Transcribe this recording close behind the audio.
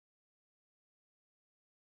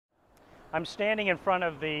I'm standing in front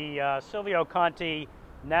of the Silvio Conti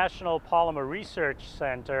National Polymer Research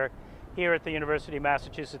Center here at the University of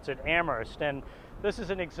Massachusetts at Amherst. And this is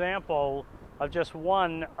an example of just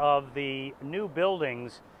one of the new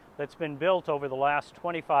buildings that's been built over the last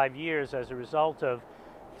 25 years as a result of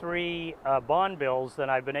three bond bills that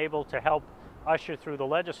I've been able to help usher through the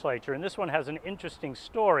legislature. And this one has an interesting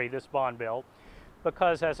story, this bond bill,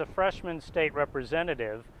 because as a freshman state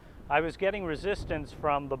representative, I was getting resistance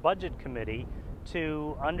from the Budget Committee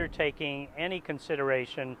to undertaking any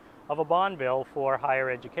consideration of a bond bill for higher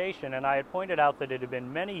education. And I had pointed out that it had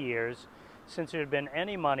been many years since there had been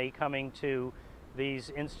any money coming to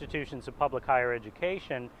these institutions of public higher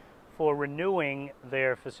education for renewing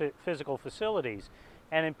their physical facilities.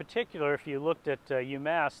 And in particular, if you looked at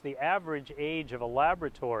UMass, the average age of a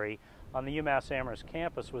laboratory on the UMass Amherst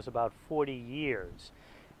campus was about 40 years.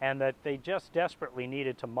 And that they just desperately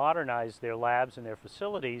needed to modernize their labs and their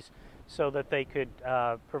facilities so that they could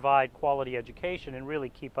provide quality education and really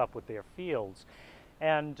keep up with their fields.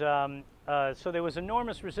 And so there was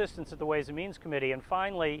enormous resistance at the Ways and Means Committee, and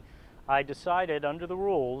finally I decided under the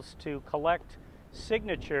rules to collect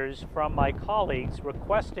signatures from my colleagues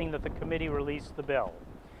requesting that the committee release the bill.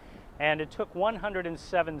 And it took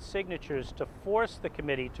 107 signatures to force the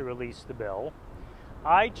committee to release the bill.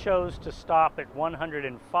 I chose to stop at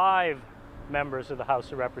 105 members of the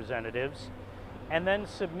House of Representatives and then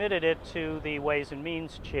submitted it to the Ways and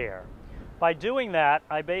Means chair. By doing that,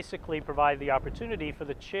 I basically provided the opportunity for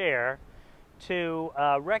the chair to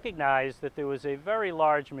recognize that there was a very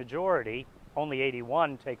large majority, only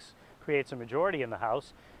 81 creates a majority in the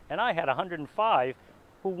House, and I had 105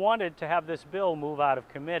 who wanted to have this bill move out of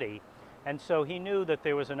committee. And so he knew that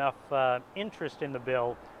there was enough interest in the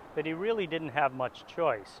bill that he really didn't have much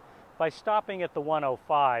choice. By stopping at the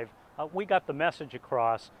 105, we got the message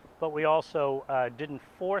across, but we also didn't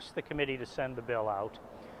force the committee to send the bill out.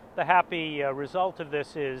 The happy result of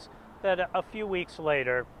this is that a few weeks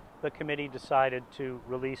later, the committee decided to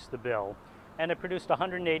release the bill. And it produced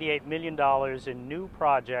 $188 million in new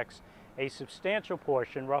projects. A substantial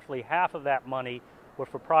portion, roughly half of that money, were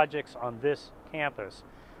for projects on this campus.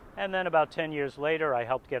 And then about 10 years later, I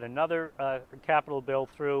helped get another capital bill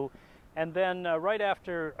through. And then right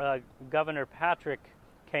after Governor Patrick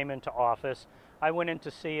came into office, I went in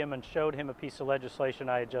to see him and showed him a piece of legislation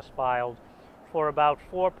I had just filed for about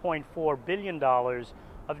 $4.4 billion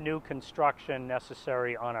of new construction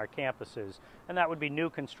necessary on our campuses. And that would be new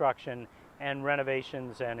construction and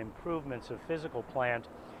renovations and improvements of physical plant.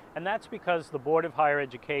 And that's because the Board of Higher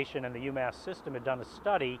Education and the UMass system had done a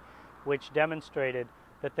study which demonstrated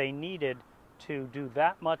that they needed to do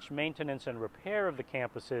that much maintenance and repair of the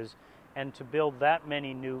campuses and to build that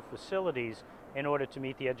many new facilities in order to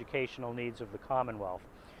meet the educational needs of the Commonwealth.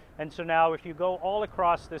 And so now if you go all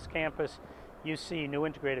across this campus, you see new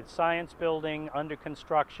integrated science building under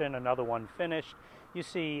construction, another one finished. You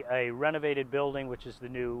see a renovated building, which is the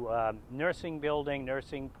new nursing building,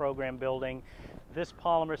 nursing program building. This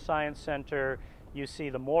Polymer Science Center. You see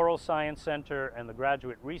the Moral Science Center and the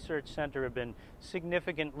Graduate Research Center have been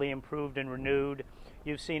significantly improved and renewed.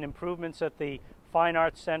 You've seen improvements at the Fine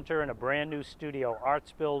Arts Center and a brand new studio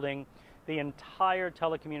arts building. The entire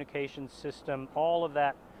telecommunications system, all of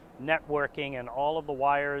that networking and all of the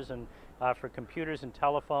wires and for computers and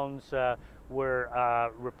telephones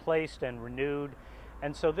were replaced and renewed.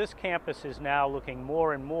 And so this campus is now looking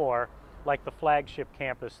more and more like the flagship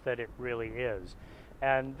campus that it really is.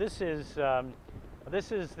 And this is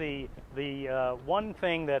the one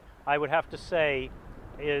thing that I would have to say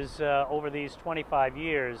is over these 25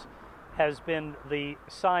 years has been the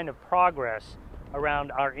sign of progress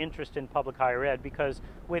around our interest in public higher ed, because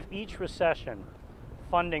with each recession,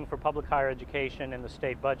 funding for public higher education in the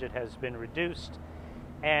state budget has been reduced.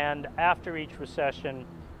 And after each recession,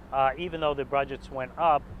 even though the budgets went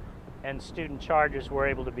up and student charges were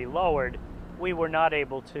able to be lowered, we were not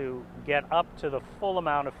able to get up to the full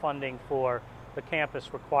amount of funding for the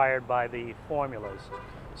campus required by the formulas.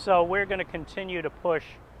 So we're going to continue to push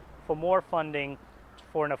for more funding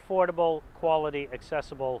for an affordable, quality,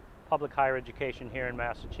 accessible public higher education here in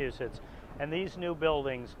Massachusetts. And these new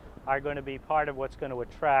buildings are going to be part of what's going to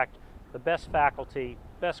attract the best faculty,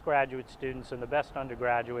 best graduate students, and the best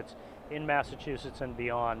undergraduates in Massachusetts and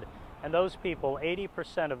beyond. And those people,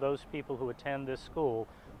 80% of those people who attend this school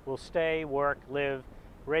will stay, work, live,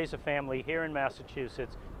 raise a family here in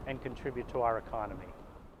Massachusetts and contribute to our economy.